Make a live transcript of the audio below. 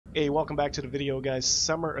Hey, welcome back to the video, guys.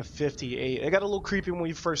 Summer of 58. It got a little creepy when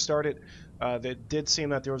we first started. It did seem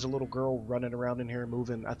that there was a little girl running around in here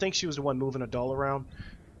moving. I think she was the one moving a doll around.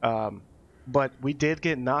 Um, but we did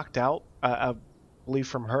get knocked out, I believe,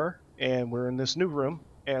 from her. And we're in this new room.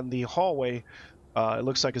 And the hallway, it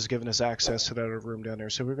looks like it's giving us access to that other room down there.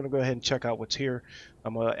 So we're going to go ahead and check out what's here.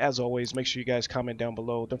 As always, make sure you guys comment down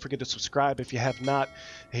below. Don't forget to subscribe if you have not.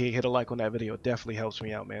 Hey, hit a like on that video. It definitely helps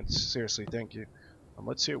me out, man. Seriously, thank you.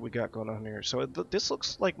 Let's see what we got going on here. So this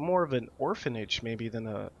looks like more of an orphanage maybe than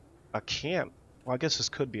a camp. Well, I guess this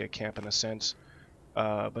could be a camp in a sense.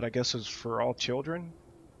 But I guess it's for all children.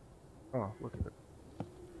 Oh, look at it.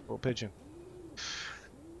 Little pigeon.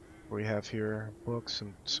 We have here books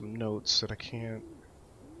and some notes that I can't...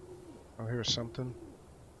 Oh, here's something.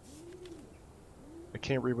 I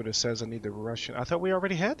can't read what it says. I need the Russian. I thought we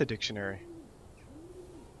already had the dictionary.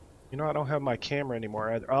 You know, I don't have my camera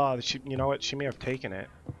anymore. You know what? She may have taken it.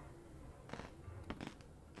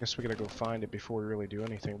 Guess we gotta go find it before we really do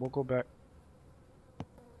anything. We'll go back.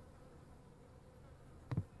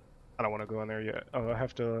 I don't want to go in there yet. Oh, I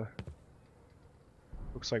have to...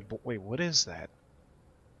 Looks like... Wait, what is that?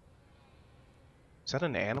 Is that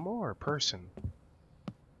an animal or a person?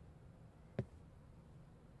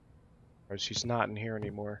 Or she's not in here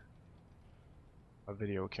anymore. A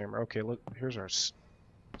video camera. Okay, look. Here's our...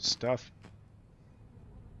 stuff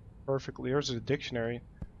perfectly. Here's a dictionary.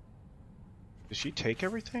 Did she take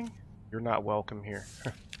everything? You're not welcome here.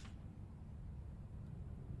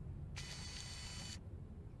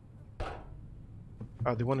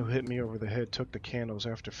 The one who hit me over the head took the candles. I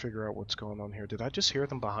have to figure out what's going on here. Did I just hear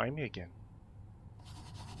them behind me again?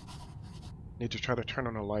 Need to try to turn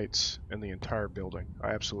on the lights in the entire building.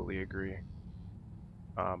 I absolutely agree.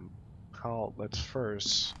 Let's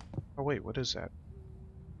first... Oh wait, what is that?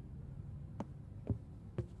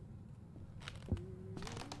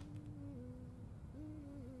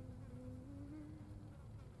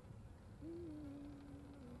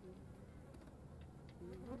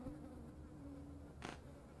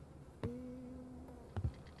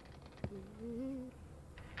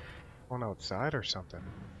 Going outside or something.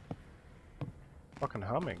 Fucking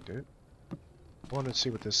humming, dude. I want to see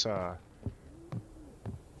what this, I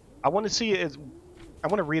want to see it. I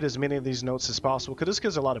want to read as many of these notes as possible, because this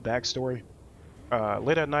gives a lot of backstory.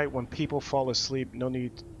 Late at night when people fall asleep, no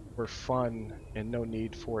need for fun and no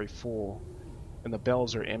need for a fool. And the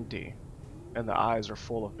bells are empty, and the eyes are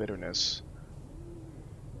full of bitterness.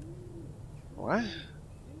 What?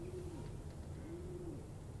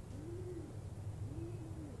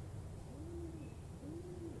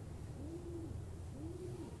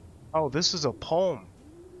 Oh, this is a poem.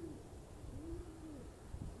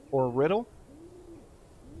 Or a riddle?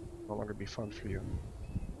 No longer be fun for you.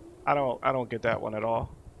 I don't get that one at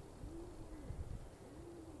all.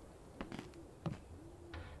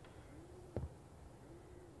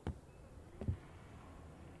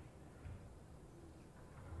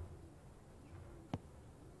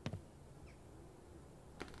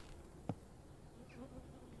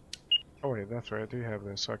 Oh wait, that's right, I do have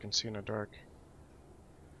this so I can see in the dark.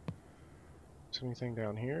 Is there anything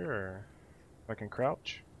down here, or I can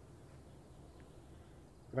crouch?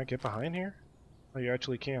 Can I get behind here? Oh, you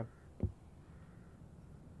actually can.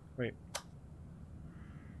 Wait.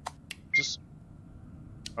 Just...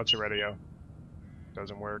 Oh, it's a radio.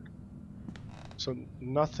 Doesn't work. So,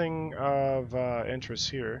 nothing of interest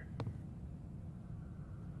here.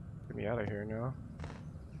 Get me out of here now.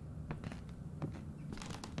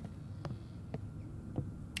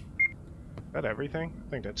 Is that everything? I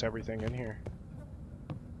think that's everything in here.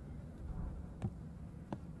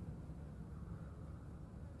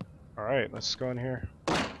 Alright, let's go in here.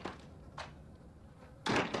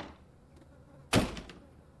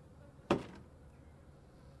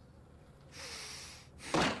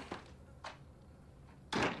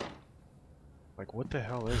 Like, what the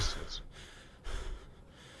hell is this?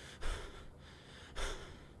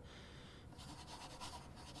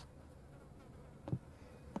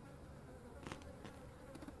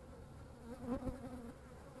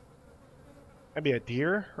 Maybe a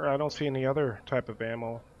deer? Or I don't see any other type of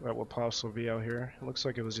ammo that would possibly be out here. It looks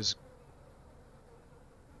like it was just...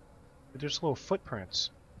 There's little footprints.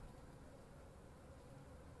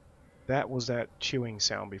 That was that chewing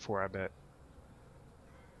sound before, I bet.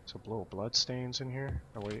 Some little blood stains in here.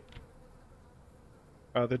 Oh, wait.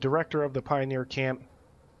 The director of the Pioneer Camp,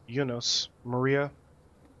 Yunost, Maria,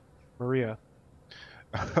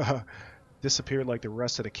 disappeared like the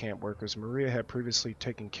rest of the camp workers. Maria had previously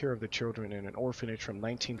taken care of the children in an orphanage from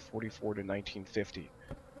 1944 to 1950.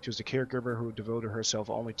 She was a caregiver who devoted herself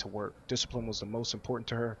only to work. Discipline was the most important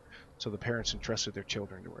to her, so the parents entrusted their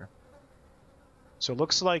children to her. So it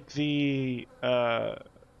looks like the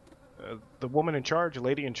woman in charge,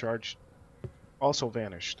 lady in charge, also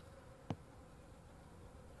vanished.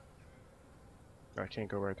 I can't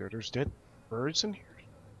go right there. There's dead birds in here?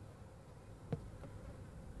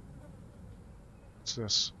 What's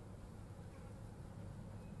this?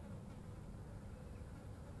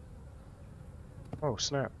 Oh,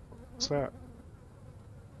 snap. What's that?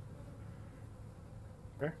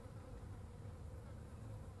 Okay.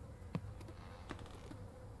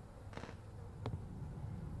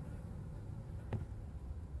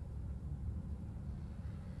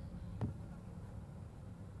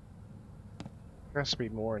 There has to be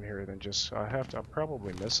more in here than just... I'm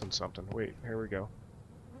probably missing something. Wait, here we go.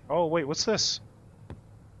 Oh, wait, what's this?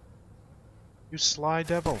 You sly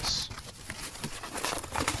devils.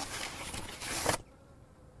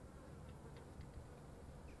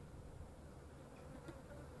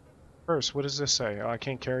 First, what does this say? Oh, I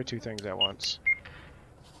can't carry two things at once.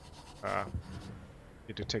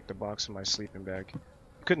 Need to take the box in my sleeping bag.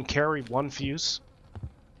 Couldn't carry one fuse?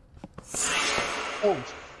 Oh!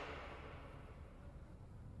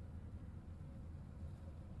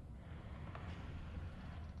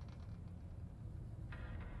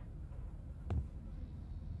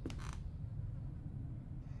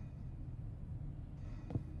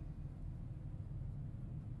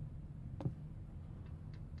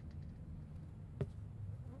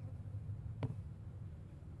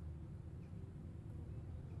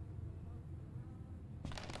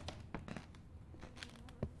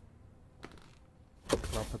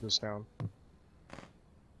 I'll put this down.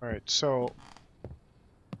 Alright, so...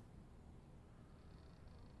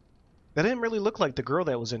 that didn't really look like the girl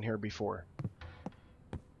that was in here before.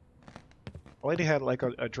 The lady had like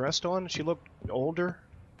a dress on, she looked older.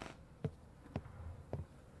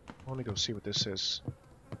 I want to go see what this is.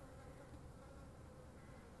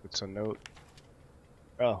 It's a note.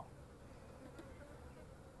 Oh.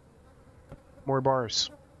 More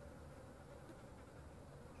bars.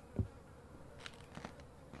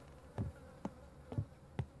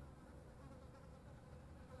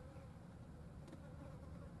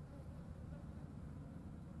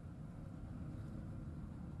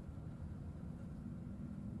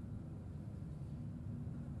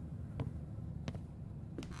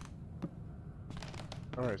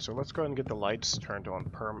 Alright, so let's go ahead and get the lights turned on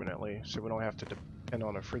permanently so we don't have to depend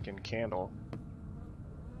on a freaking candle.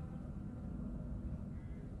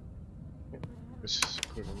 Just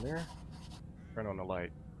put it in there. Turn on the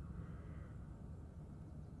light.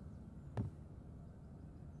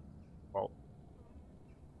 Well,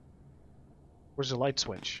 where's the light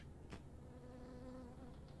switch?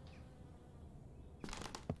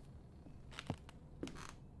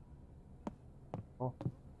 Oh.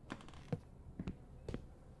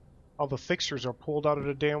 All the fixtures are pulled out of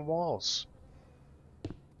the damn walls.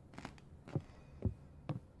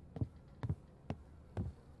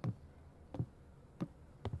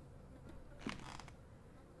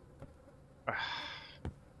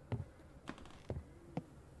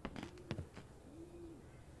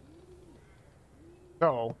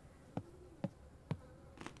 So,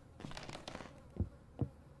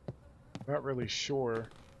 not really sure.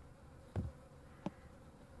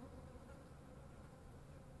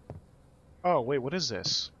 Oh, wait, what is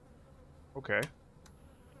this? Okay.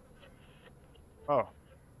 Oh.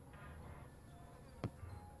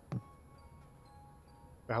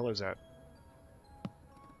 The hell is that?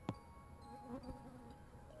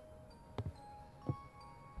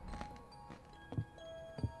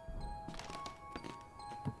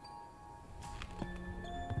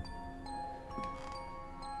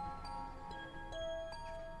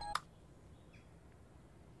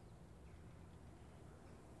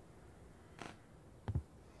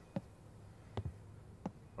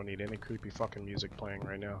 Don't need any creepy fucking music playing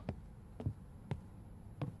right now.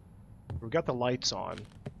 We've got the lights on.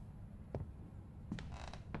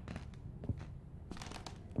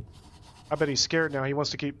 I bet he's scared now. He wants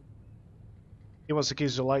to keep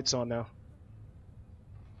the lights on now.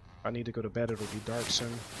 I need to go to bed. It'll be dark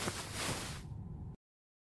soon.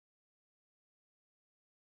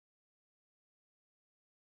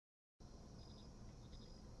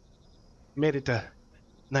 Made it to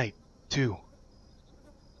night 2.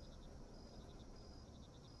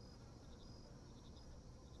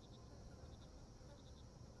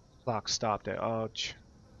 Clock stopped at ouch.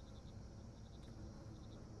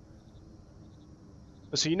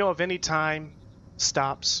 So you know if any time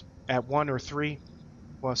stops at 1 or 3,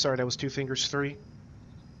 well sorry that was 2 fingers 3.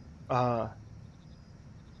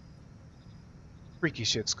 Freaky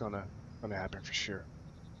shit's gonna happen for sure.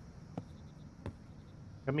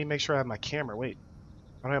 Let me make sure I have my camera. Wait,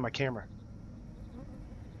 I don't have my camera.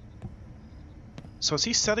 So is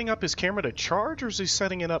he setting up his camera to charge, or is he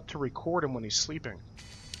setting it up to record him when he's sleeping?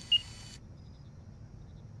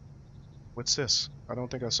 What's this? I don't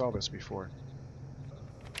think I saw this before.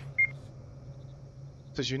 It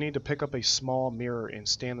says you need to pick up a small mirror and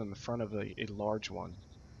stand in the front of a large one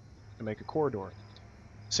to make a corridor.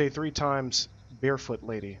 Say 3 times, "Barefoot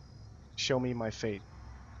lady, show me my fate,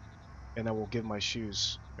 and I will give my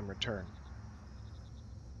shoes in return."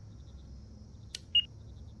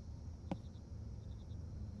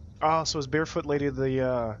 Ah, so is Barefoot lady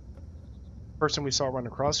the person we saw run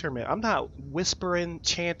across here? Man, I'm not whispering,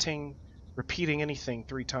 chanting, repeating anything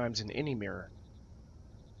 3 times in any mirror.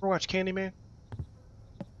 Ever watch Candyman?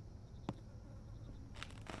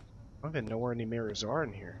 I don't even know where any mirrors are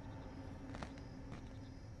in here.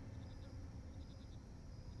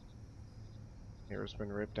 Mirror's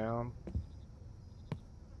been ripped down.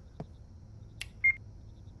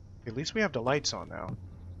 At least we have the lights on now.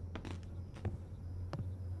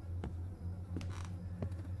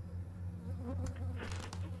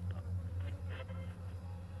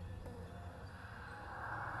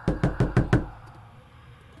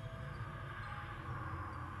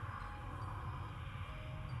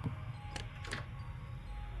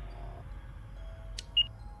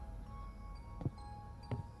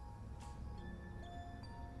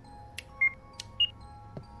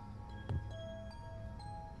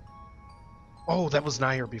 Oh, that was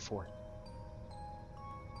not here before.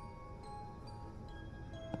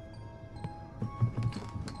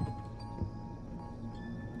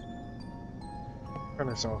 Turn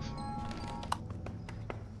this off.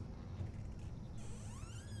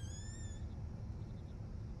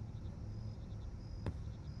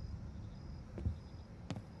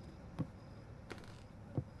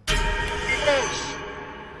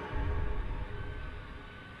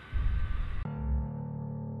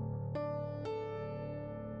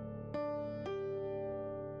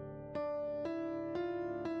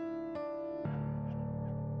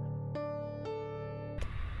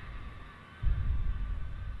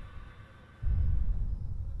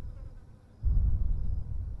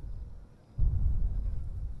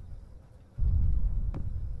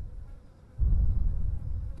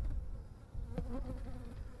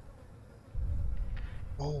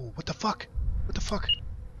 Oh, what the fuck? What the fuck?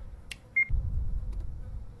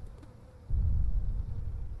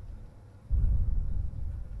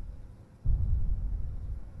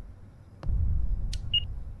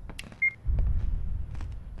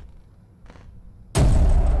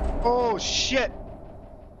 Oh, shit!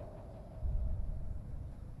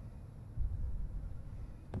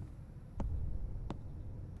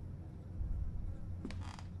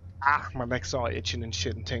 Ah, my neck's all itching and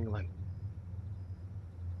shit and tingling.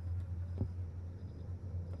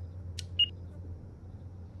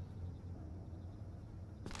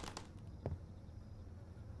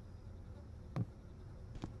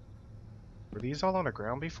 Were these all on the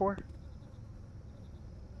ground before?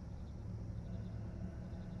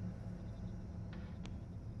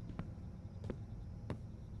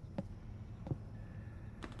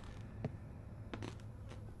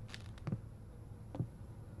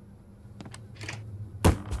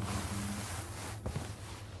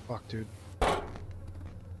 Fuck, dude.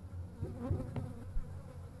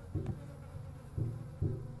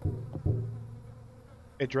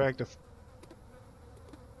 It dragged a...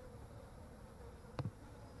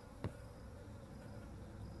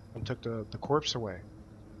 and took the corpse away.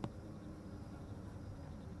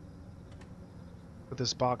 But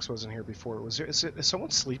this box wasn't here before. Was there? Is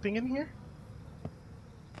someone sleeping in here?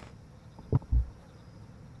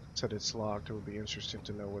 Said it's locked. It would be interesting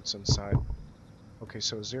to know what's inside. Okay,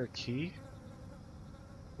 so is there a key?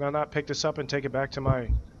 Can I not pick this up and take it back to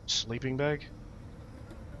my sleeping bag?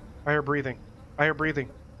 I hear breathing. I hear breathing.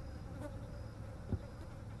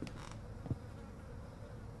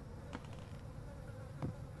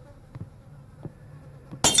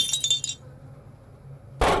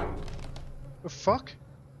 The fuck?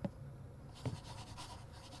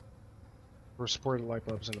 We're supporting light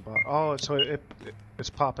bulbs in the bottom. Oh, so it's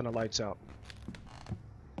popping the lights out.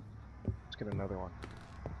 Let's get another one.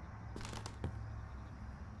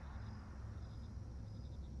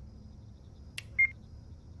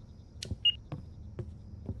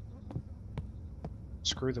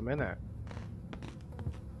 Screw them in that.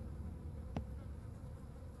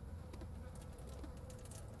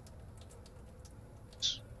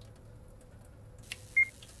 Is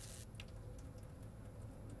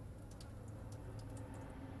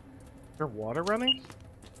there water running?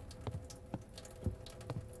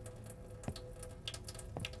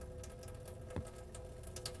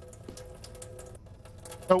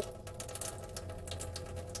 Nope.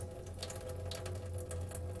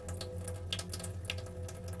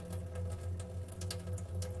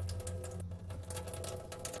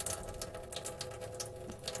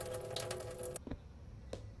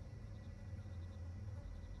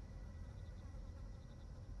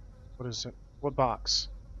 What is it? What box?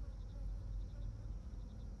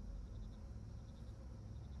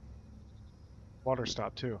 Water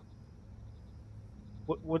stop too.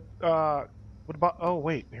 What about, oh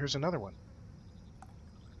wait, here's another one.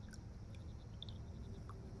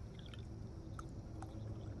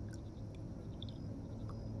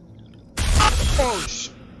 Oh sh...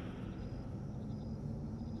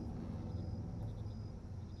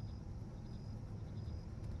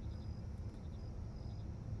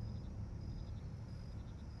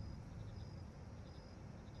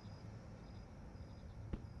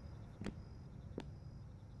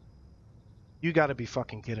 You gotta be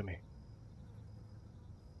fucking kidding me.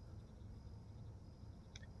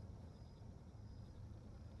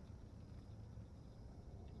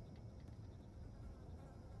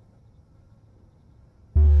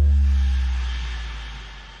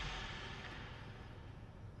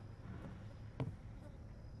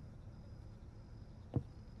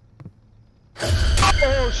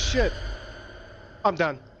 Oh shit! I'm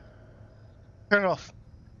done. Turn it off.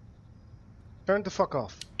 Turn the fuck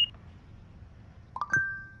off.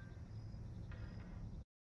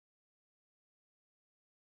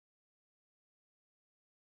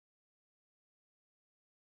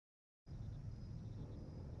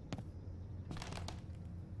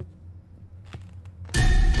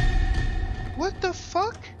 What the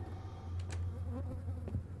fuck?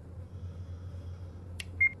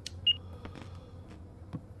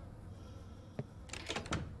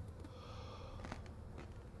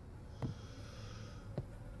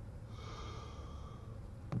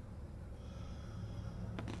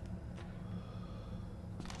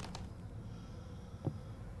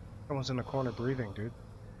 Someone's in the corner breathing, dude.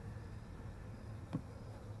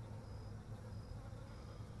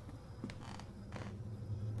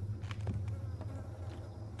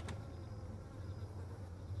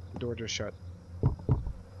 The door just shut.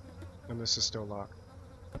 And this is still locked.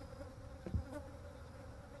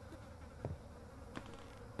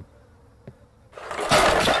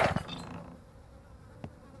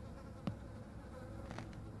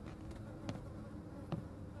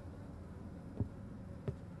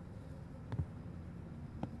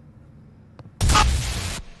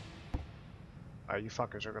 You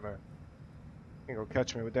fuckers are gonna go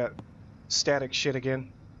catch me with that static shit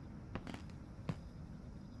again.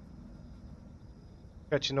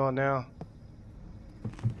 Catching on now.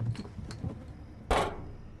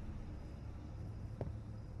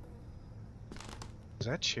 Was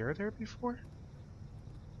that chair there before?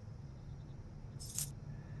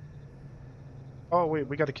 Oh wait,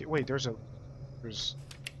 we gotta wait. There's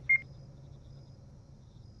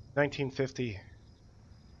 1950.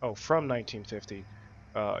 Oh, from 1950,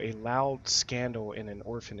 a loud scandal in an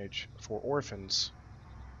orphanage for orphans.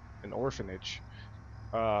 An orphanage.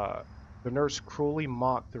 The nurse cruelly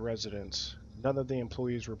mocked the residents. None of the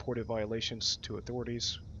employees reported violations to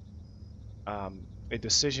authorities. A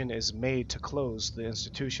decision is made to close the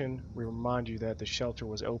institution. We remind you that the shelter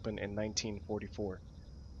was opened in 1944.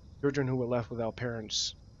 Children who were left without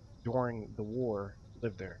parents during the war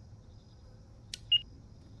lived there.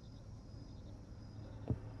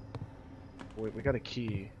 Wait, we got a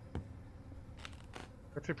key.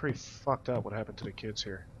 Actually pretty fucked up what happened to the kids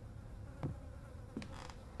here.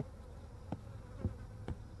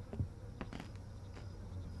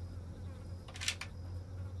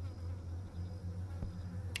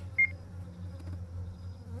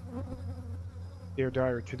 Dear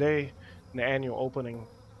Diary, today, the annual opening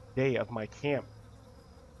day of my camp.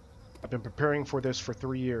 I've been preparing for this for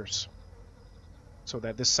 3 years, so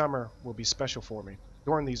that this summer will be special for me.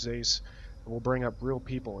 During these days, we'll bring up real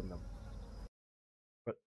people in them.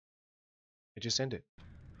 But it just ended.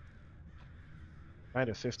 Night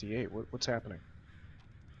of 58. What's happening?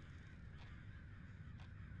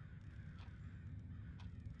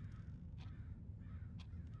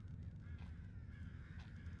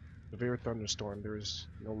 Severe thunderstorm. There is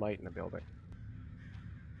no light in the building.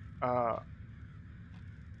 I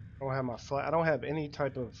don't have my I don't have any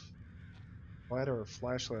type of light or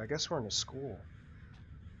flashlight. I guess we're in a school.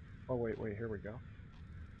 Oh wait, here we go.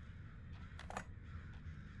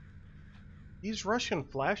 These Russian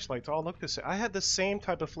flashlights all look the same. I had the same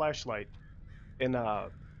type of flashlight in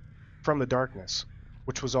From the Darkness,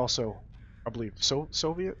 which was also, I believe,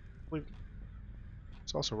 Soviet. I believe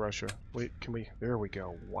it's also Russia. Wait, can we? There we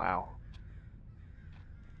go. Wow.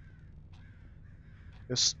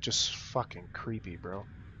 This just fucking creepy, bro.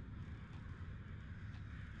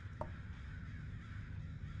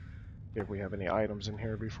 If we have any items in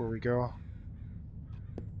here before we go.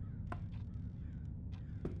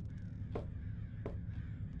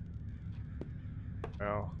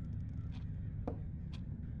 No.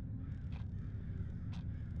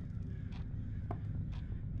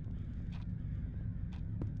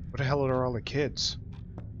 What the hell are all the kids?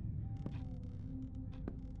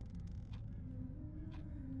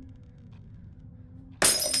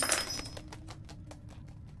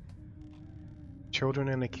 Children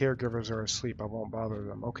and the caregivers are asleep. I won't bother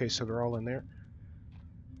them. Okay, so they're all in there.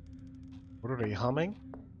 What are they humming?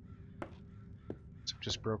 So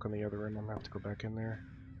just broke in the other room. I'm gonna have to go back in there.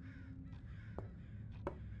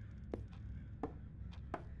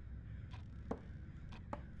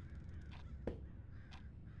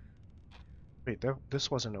 Wait,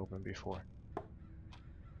 this wasn't open before.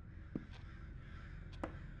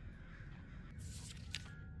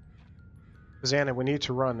 Xana, we need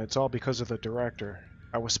to run. It's all because of the director.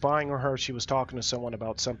 I was spying on her. She was talking to someone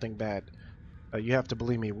about something bad. You have to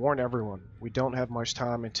believe me. Warn everyone. We don't have much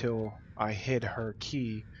time until I hid her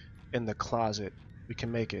key in the closet. We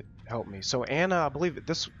can make it. Help me. So Anna, I believe that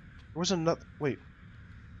this... There was another... Wait.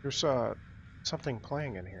 There's something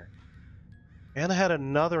playing in here. Anna had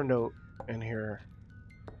another note in here.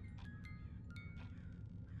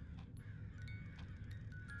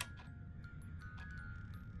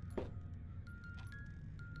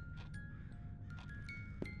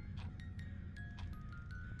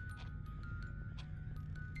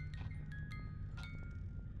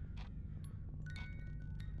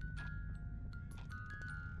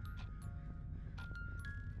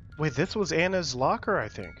 Wait, this was Anna's locker, I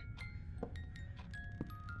think.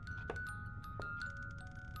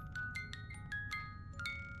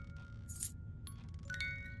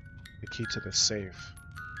 The key to the safe.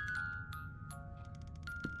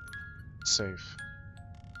 Safe.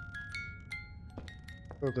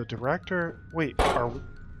 Oh, the director... Wait, are...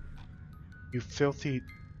 You filthy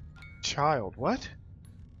child, what?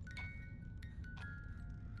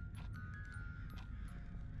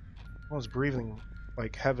 I was breathing,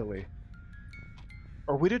 like, heavily.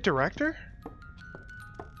 Are we the director?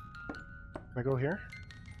 Can I go here?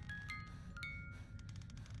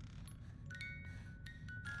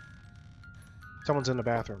 Someone's in the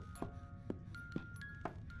bathroom.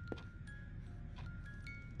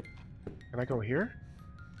 Can I go here?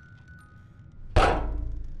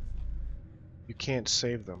 You can't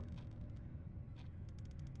save them.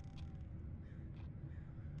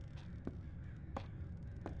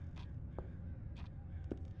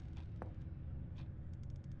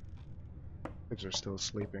 Kids are still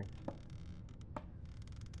sleeping.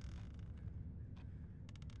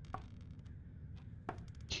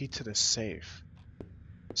 Key to the safe.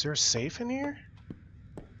 Is there a safe in here?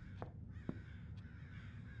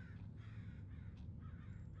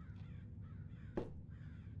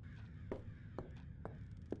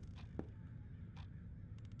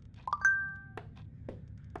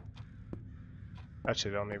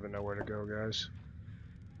 Actually, I don't even know where to go, guys.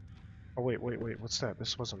 Oh, wait, what's that?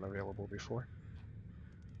 This wasn't available before.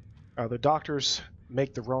 The doctors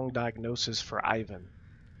make the wrong diagnosis for Ivan.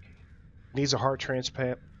 Needs a heart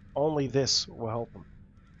transplant. Only this will help him.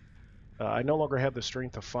 I no longer have the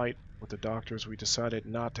strength to fight with the doctors. We decided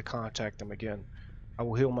not to contact them again. I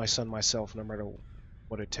will heal my son myself, no matter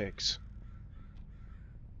what it takes.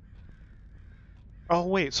 Oh,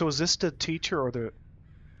 wait, so is this the teacher or the...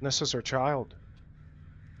 This is her child?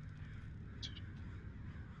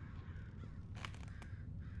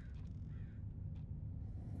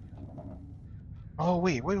 Oh,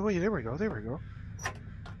 wait, there we go.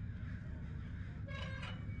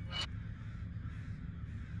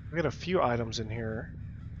 We got a few items in here.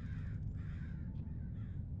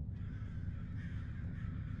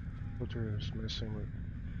 Filter is missing.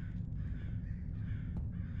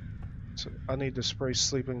 So I need to spray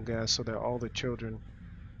sleeping gas so that all the children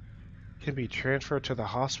can be transferred to the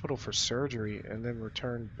hospital for surgery and then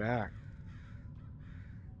returned back.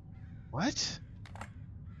 What?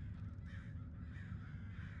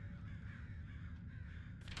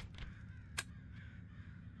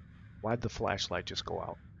 Why'd the flashlight just go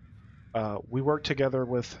out? We work together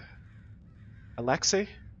with Alexei?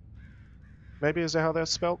 Maybe, is that how that's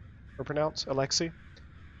spelled or pronounced? Alexei?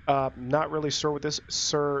 Not really sure with this.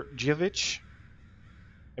 Sergeyevich?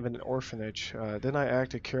 of an orphanage. Then I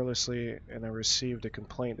acted carelessly and I received a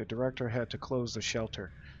complaint. The director had to close the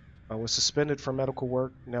shelter. I was suspended from medical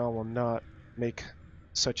work. Now I will not make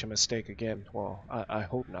such a mistake again. Well, I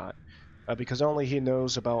hope not. Because only he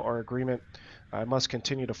knows about our agreement. I must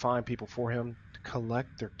continue to find people for him.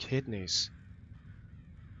 collect their kidneys.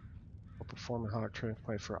 Or perform a heart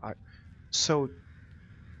transplant for eye. So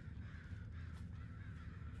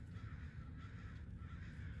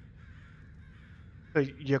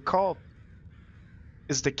Yakult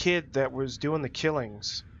is the kid that was doing the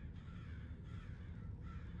killings,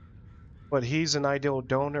 but he's an ideal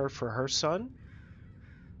donor for her son?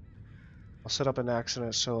 I'll set up an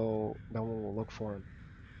accident so no one will look for him.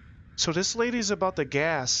 So this lady's about to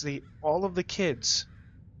gas all of the kids.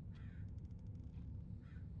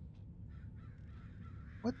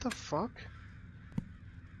 What the fuck?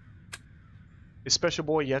 His special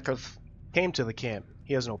boy Yakov came to the camp.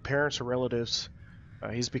 He has no parents or relatives.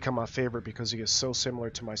 He's become my favorite because he is so similar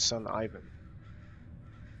to my son Ivan.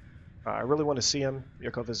 I really want to see him.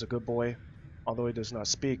 Yakov is a good boy, although he does not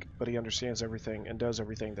speak, but he understands everything and does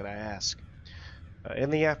everything that I ask. In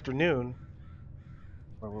the afternoon,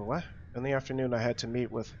 what? In the afternoon, I had to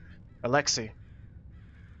meet with Alexei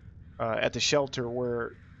at the shelter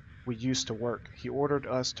where we used to work. He ordered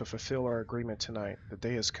us to fulfill our agreement tonight. The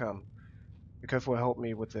day has come. Yakov will help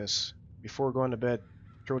me with this. Before going to bed,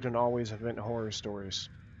 children always invent horror stories,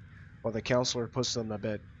 while the counselor puts them to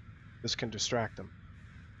bed. This can distract them.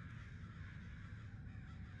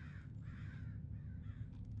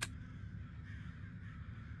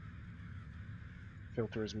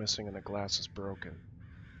 Filter is missing and the glass is broken.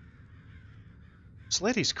 This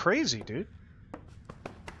lady's crazy, dude.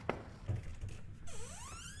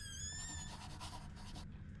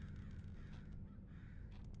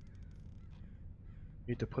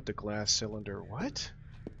 Need to put the glass cylinder. What?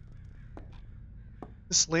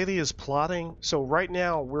 This lady is plotting. So right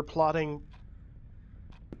now we're plotting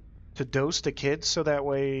to dose the kids so that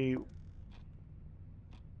way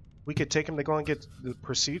we could take them to go and get the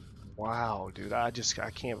proceed. Wow, dude, I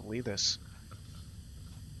can't believe this.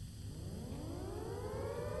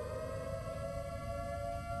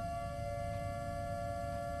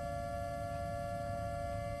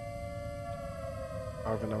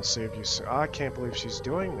 Arvinel saved you. So I can't believe she's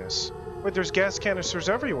doing this. Wait, there's gas canisters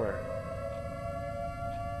everywhere.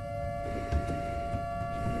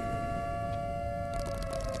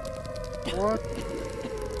 What?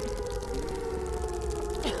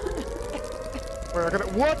 Wait, I gotta.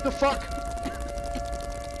 What the fuck?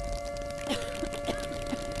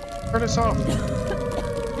 Turn this off.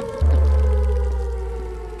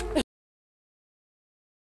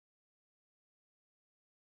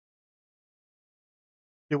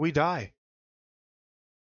 Did we die?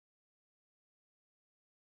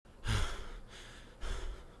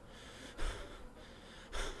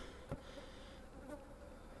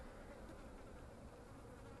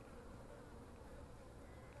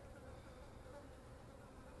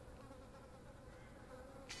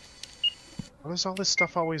 Why does all this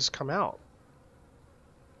stuff always come out?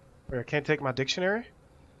 Wait, I can't take my dictionary?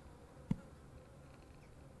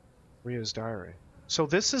 Ria's diary. So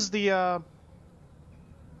this is the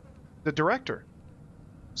director.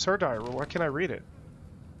 It's her diary. Why can't I read it?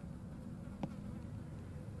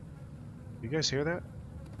 You guys hear that?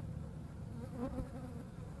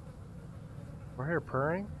 I hear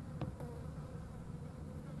purring.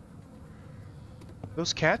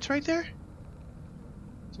 Those cats right there?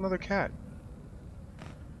 It's another cat.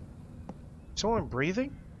 Someone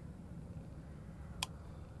breathing?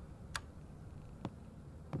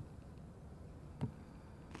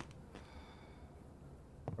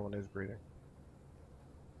 No one is breathing.